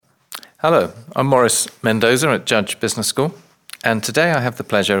Hello, I'm Maurice Mendoza at Judge Business School, and today I have the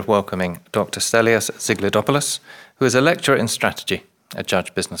pleasure of welcoming Dr Stelios Zyglidopoulos, who is a lecturer in strategy at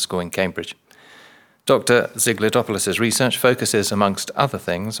Judge Business School in Cambridge. Dr Zyglidopoulos' research focuses, amongst other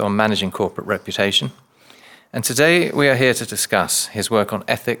things, on managing corporate reputation, and today we are here to discuss his work on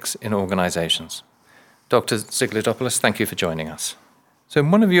ethics in organizations. Dr Zyglidopoulos, thank you for joining us. So in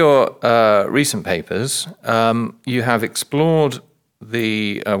one of your recent papers, you have explored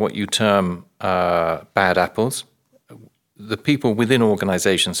the what you term bad apples, the people within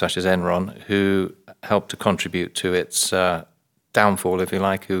organizations such as Enron who helped to contribute to its downfall, if you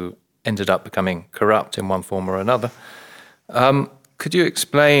like, who ended up becoming corrupt in one form or another. Could you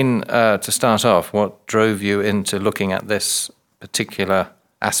explain, to start off, what drove you into looking at this particular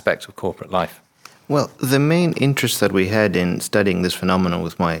aspect of corporate life? Well, the main interest that we had in studying this phenomenon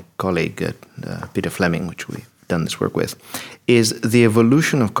with my colleague, Peter Fleming, which we've done this work with, is the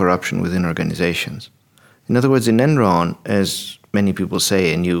evolution of corruption within organizations. In other words, in Enron, as many people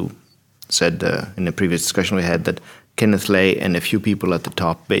say, and you said in a previous discussion we had that Kenneth Lay and a few people at the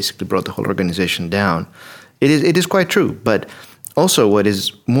top basically brought the whole organization down. It is quite true, but also what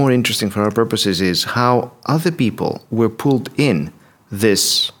is more interesting for our purposes is how other people were pulled in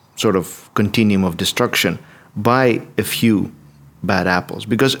this sort of continuum of destruction by a few bad apples.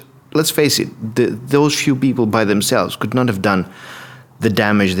 Because let's face it, those few people by themselves could not have done the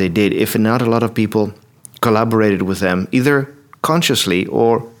damage they did if not a lot of people collaborated with them, either consciously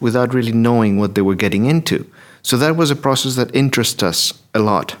or without really knowing what they were getting into. So that was a process that interests us a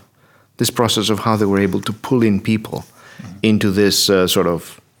lot, this process of how they were able to pull in people into this sort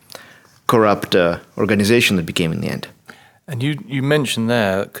of corrupt organization that became in the end. And you mentioned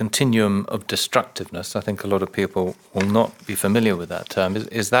there continuum of destructiveness. I think a lot of people will not be familiar with that term.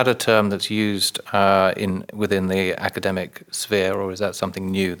 Is that a term that's used within the academic sphere, or is that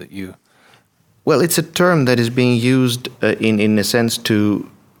something new that you... Well, it's a term that is being used in a sense to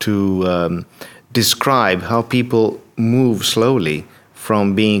describe how people move slowly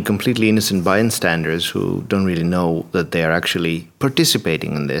from being completely innocent bystanders who don't really know that they are actually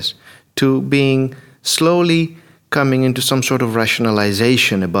participating in this, to being slowly coming into some sort of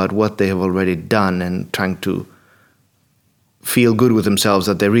rationalization about what they have already done and trying to feel good with themselves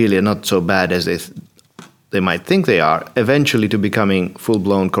that they really are not so bad as they might think they are, eventually to becoming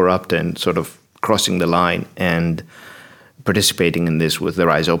full-blown corrupt and sort of crossing the line and participating in this with their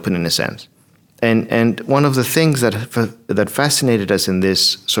eyes open in a sense. And one of the things that fascinated us in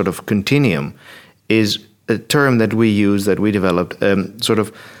this sort of continuum is a term that we use, that we developed, sort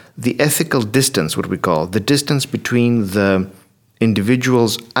of the ethical distance, what we call, the distance between the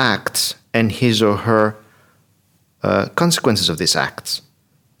individual's acts and his or her consequences of these acts.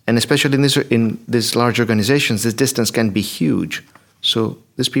 And especially in these large organizations, this distance can be huge. So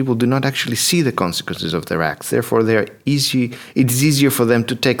these people do not actually see the consequences of their acts. Therefore, it is easier for them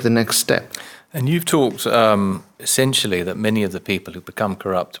to take the next step. And you've talked essentially that many of the people who become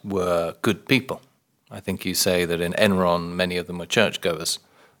corrupt were good people. I think you say that in Enron, many of them were churchgoers.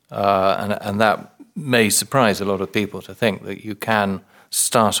 And that may surprise a lot of people to think that you can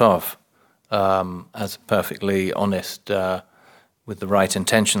start off as perfectly honest with the right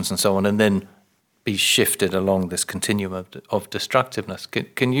intentions and so on, and then be shifted along this continuum of destructiveness.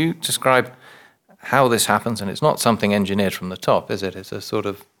 Can you describe how this happens? And it's not something engineered from the top, is it? It's a sort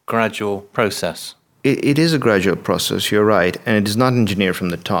of gradual process. It is a gradual process, you're right, and it is not engineered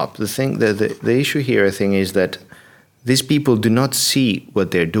from the top. The issue here, I think, is that these people do not see what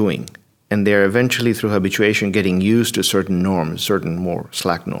they're doing, and they're eventually, through habituation, getting used to certain norms, certain more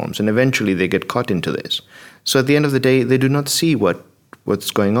slack norms, and eventually they get caught into this. So at the end of the day, they do not see what's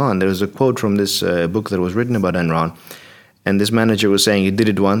going on. There was a quote from this book that was written about Enron, and this manager was saying, you did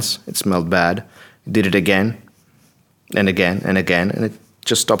it once, it smelled bad, you did it again, and again, and again, and it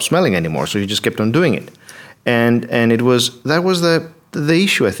just stopped smelling anymore, so you just kept on doing it. And that was the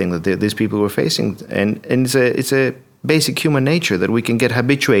issue, I think, that these people were facing, and it's a basic human nature that we can get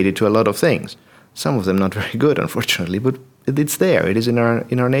habituated to a lot of things. Some of them not very good, unfortunately, but it's there. It is in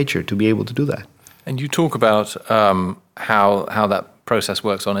our nature to be able to do that. And you talk about how that process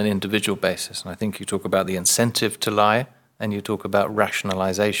works on an individual basis, and I think you talk about the incentive to lie, and you talk about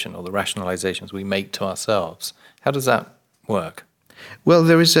rationalization, or the rationalizations we make to ourselves. How does that work? Well,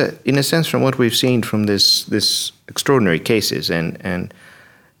 there is in a sense, from what we've seen from this extraordinary cases, and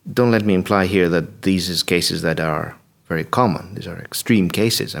don't let me imply here that these is cases that are very common. These are extreme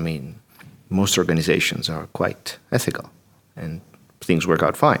cases. I mean, most organizations are quite ethical, and things work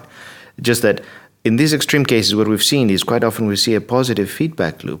out fine. Just that in these extreme cases, what we've seen is quite often we see a positive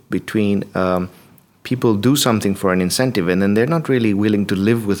feedback loop between people do something for an incentive and then they're not really willing to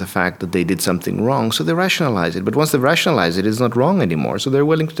live with the fact that they did something wrong, so they rationalize it. But once they rationalize it, it's not wrong anymore, so they're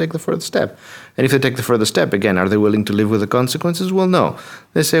willing to take the further step. And if they take the further step, again, are they willing to live with the consequences? Well, no.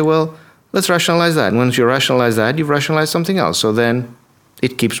 They say, well, let's rationalize that. And once you rationalize that, you've rationalized something else. So then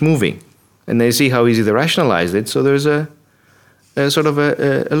it keeps moving. And they see how easy they rationalized it, so there's a sort of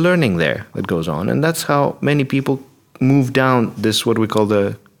a learning there that goes on. And that's how many people move down this, what we call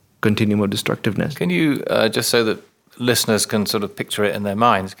the continuum of destructiveness. Can you, just so that listeners can sort of picture it in their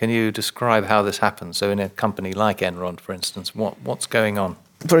minds, can you describe how this happens? So in a company like Enron, for instance, what's going on?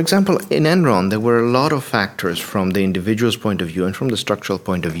 For example, in Enron, there were a lot of factors from the individual's point of view and from the structural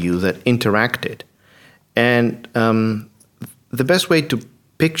point of view that interacted. And the best way to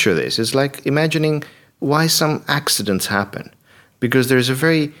picture this is like imagining why some accidents happen. Because there's a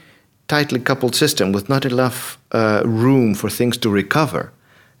very tightly coupled system with not enough room for things to recover.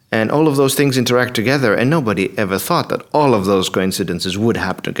 And all of those things interact together, and nobody ever thought that all of those coincidences would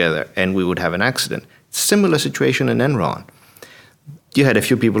happen together and we would have an accident. Similar situation in Enron. You had a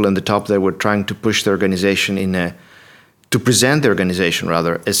few people on the top that were trying to push the organization to present the organization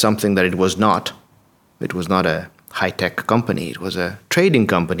rather as something that it was not. It was not a high-tech company. It was a trading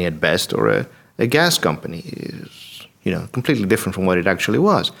company at best, or a gas company. It was, completely different from what it actually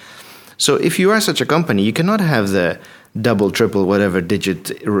was. So if you are such a company, you cannot have the double, triple, whatever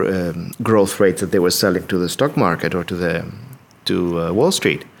digit growth rates that they were selling to the stock market or to Wall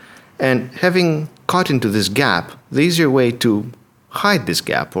Street. And having caught into this gap, the easier way to hide this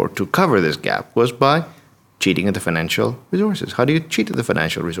gap or to cover this gap was by cheating at the financial resources. How do you cheat at the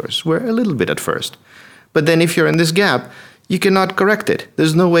financial resources? Well, a little bit at first. But then if you're in this gap, you cannot correct it.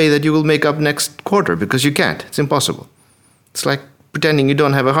 There's no way that you will make up next quarter because you can't. It's impossible. It's like pretending you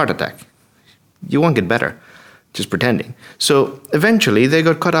don't have a heart attack. You won't get better just pretending. So eventually they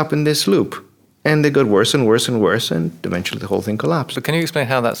got caught up in this loop and they got worse and worse and worse, and eventually the whole thing collapsed. But can you explain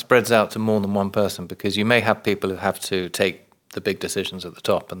how that spreads out to more than one person? Because you may have people who have to take the big decisions at the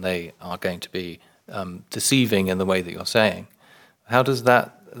top and they are going to be deceiving in the way that you're saying. How does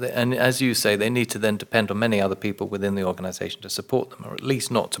that, and as you say, they need to then depend on many other people within the organization to support them, or at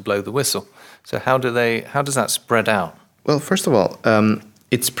least not to blow the whistle. So how does that spread out? Well, first of all,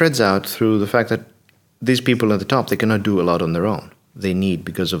 it spreads out through the fact that these people at the top, they cannot do a lot on their own. They need,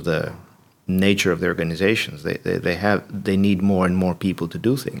 because of the nature of their organizations, they need more and more people to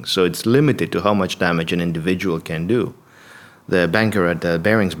do things. So it's limited to how much damage an individual can do. The banker at the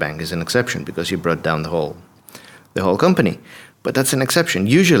Barings Bank is an exception because he brought down the whole company. But that's an exception.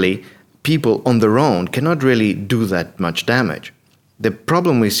 Usually, people on their own cannot really do that much damage. The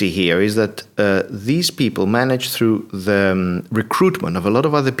problem we see here is that these people manage through the recruitment of a lot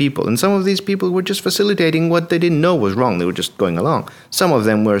of other people. And some of these people were just facilitating what they didn't know was wrong. They were just going along. Some of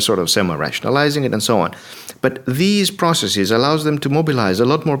them were sort of semi-rationalizing it and so on. But these processes allows them to mobilize a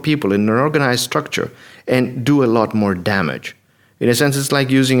lot more people in an organized structure and do a lot more damage. In a sense, it's like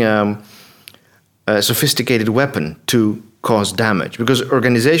using a sophisticated weapon to cause damage, because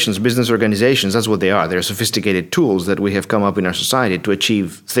organizations, business organizations, that's what they are. They're sophisticated tools that we have come up in our society to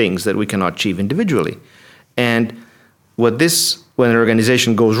achieve things that we cannot achieve individually. And when an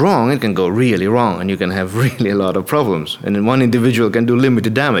organization goes wrong, it can go really wrong, and you can have really a lot of problems. And then one individual can do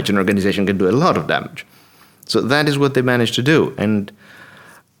limited damage, an organization can do a lot of damage. So that is what they managed to do. And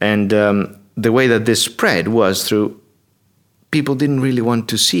the way that this spread was through people didn't really want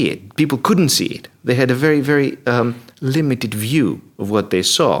to see it. People couldn't see it. They had a very, very limited view of what they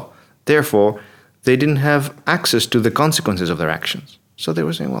saw. Therefore, they didn't have access to the consequences of their actions. So they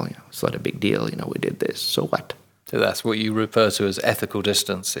were saying, well, it's not a big deal. We did this. So what? So that's what you refer to as ethical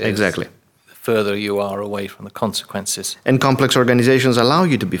distance. Exactly. The further you are away from the consequences. And complex organizations allow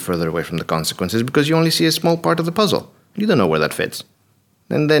you to be further away from the consequences because you only see a small part of the puzzle. You don't know where that fits.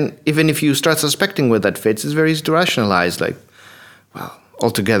 And then even if you start suspecting where that fits, it's very easy to rationalize, like, well,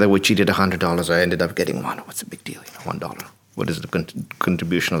 altogether we cheated $100. I ended up getting $1. What's the big deal? $1. What is the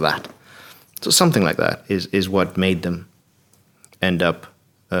contribution of that? So something like that is what made them end up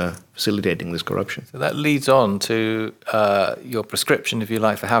facilitating this corruption. So that leads on to your prescription, if you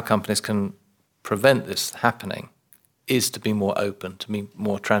like, for how companies can prevent this happening, is to be more open, to be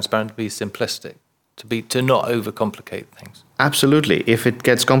more transparent, to be simplistic, to not overcomplicate things. Absolutely. If it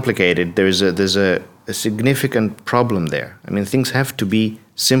gets complicated, there's a significant problem there. I mean, things have to be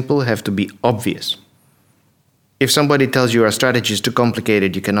simple, have to be obvious. If somebody tells you our strategy is too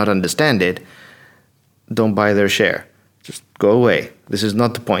complicated, you cannot understand it, don't buy their share. Just go away. This is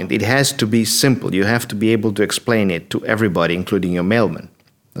not the point. It has to be simple. You have to be able to explain it to everybody, including your mailman.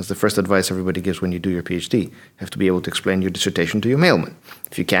 That's the first advice everybody gives when you do your PhD. You have to be able to explain your dissertation to your mailman.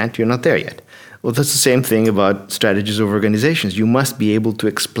 If you can't, you're not there yet. Well, that's the same thing about strategies of organizations. You must be able to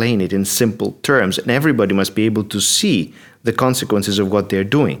explain it in simple terms, and everybody must be able to see the consequences of what they're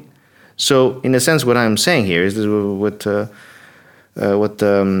doing. So, in a sense, what I'm saying here is what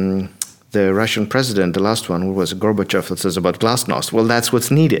the Russian president, the last one, who was Gorbachev, that says about glasnost. Well, that's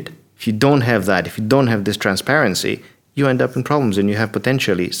what's needed. If you don't have that, if you don't have this transparency, you end up in problems and you have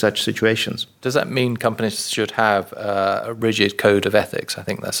potentially such situations. Does that mean companies should have a rigid code of ethics? I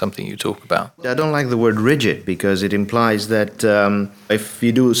think that's something you talk about. I don't like the word rigid because it implies that if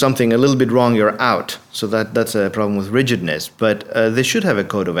you do something a little bit wrong, you're out. So that's a problem with rigidness. But they should have a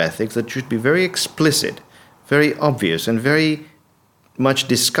code of ethics that should be very explicit, very obvious, and very much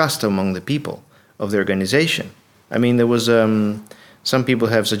discussed among the people of the organization. I mean, there was some people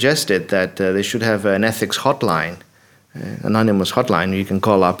have suggested that they should have an ethics hotline, anonymous hotline. You can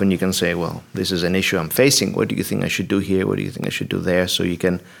call up and you can say, well, this is an issue I'm facing. What do you think I should do here? What do you think I should do there? So you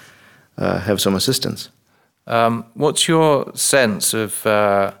can have some assistance. What's your sense of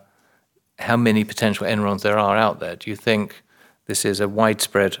how many potential Enrons there are out there? Do you think this is a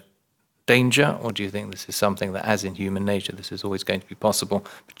widespread danger, or do you think this is something that, as in human nature, this is always going to be possible?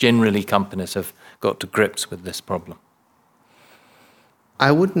 But generally, companies have got to grips with this problem.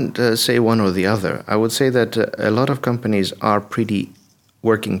 I wouldn't say one or the other. I would say that a lot of companies are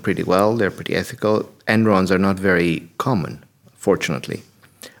working pretty well. They're pretty ethical. Enrons are not very common, fortunately.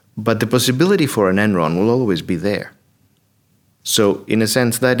 But the possibility for an Enron will always be there. So, in a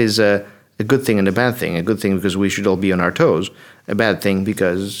sense, that is a good thing and a bad thing. A good thing because we should all be on our toes. A bad thing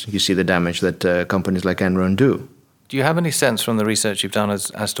because you see the damage that companies like Enron do. Do you have any sense from the research you've done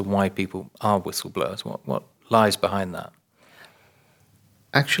as to why people are whistleblowers? What lies behind that?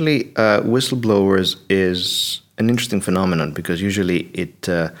 Actually, whistleblowers is an interesting phenomenon because usually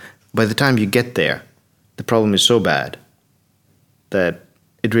by the time you get there, the problem is so bad that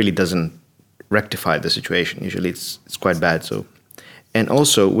it really doesn't rectify the situation. Usually it's quite bad. So, and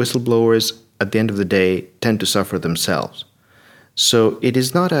also whistleblowers at the end of the day tend to suffer themselves. So it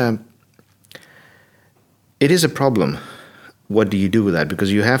is a problem. What do you do with that?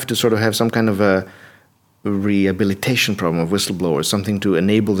 Because you have to sort of have some kind of a rehabilitation problem of whistleblowers, something to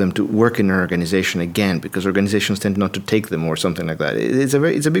enable them to work in an organization again, because organizations tend not to take them or something like that. It's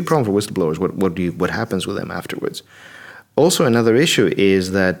a big problem for whistleblowers. What happens with them afterwards? Also, another issue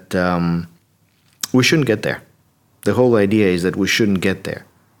is that we shouldn't get there. The whole idea is that we shouldn't get there.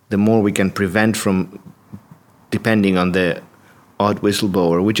 The more we can prevent from depending on the odd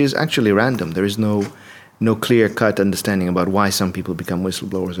whistleblower, which is actually random. There is no clear-cut understanding about why some people become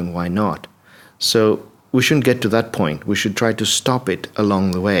whistleblowers and why not. So we shouldn't get to that point. We should try to stop it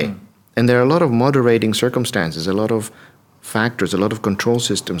along the way. And there are a lot of moderating circumstances, a lot of factors, a lot of control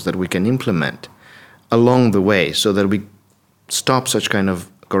systems that we can implement along the way so that we stop such kind of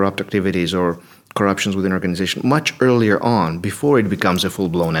corrupt activities or corruptions within an organization much earlier on before it becomes a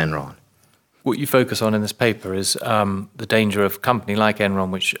full-blown Enron. What you focus on in this paper is the danger of a company like Enron,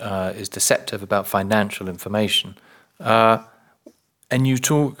 which is deceptive about financial information. And you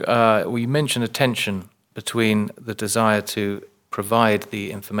you mention a tension between the desire to provide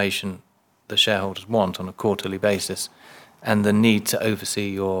the information the shareholders want on a quarterly basis and the need to oversee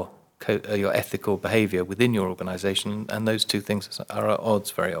your ethical behavior within your organization, and those two things are at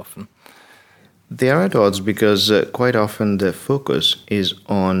odds very often. They are at odds because quite often the focus is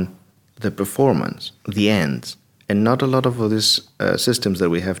on the performance, the ends, and not a lot of these systems that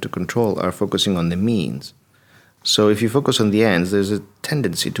we have to control are focusing on the means. So if you focus on the ends, there's a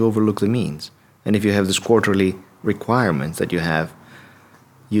tendency to overlook the means. And if you have this quarterly requirements that you have,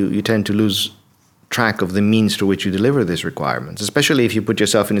 you tend to lose track of the means to which you deliver these requirements, especially if you put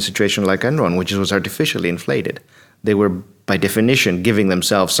yourself in a situation like Enron, which was artificially inflated. They were, by definition, giving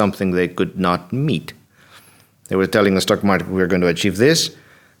themselves something they could not meet. They were telling the stock market, we're going to achieve this.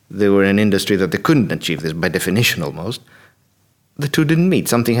 They were in an industry that they couldn't achieve this, by definition almost. The two didn't meet.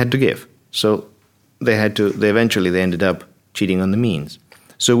 Something had to give. So they eventually ended up cheating on the means.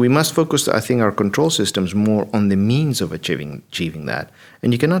 So we must focus, I think, our control systems more on the means of achieving that.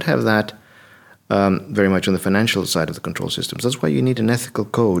 And you cannot have that very much on the financial side of the control systems. That's why you need an ethical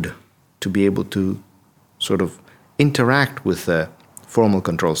code to be able to sort of interact with formal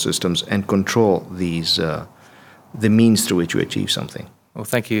control systems and control the means through which you achieve something. Well,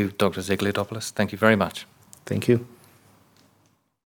 thank you, Dr. Zyglidopoulos. Thank you very much. Thank you.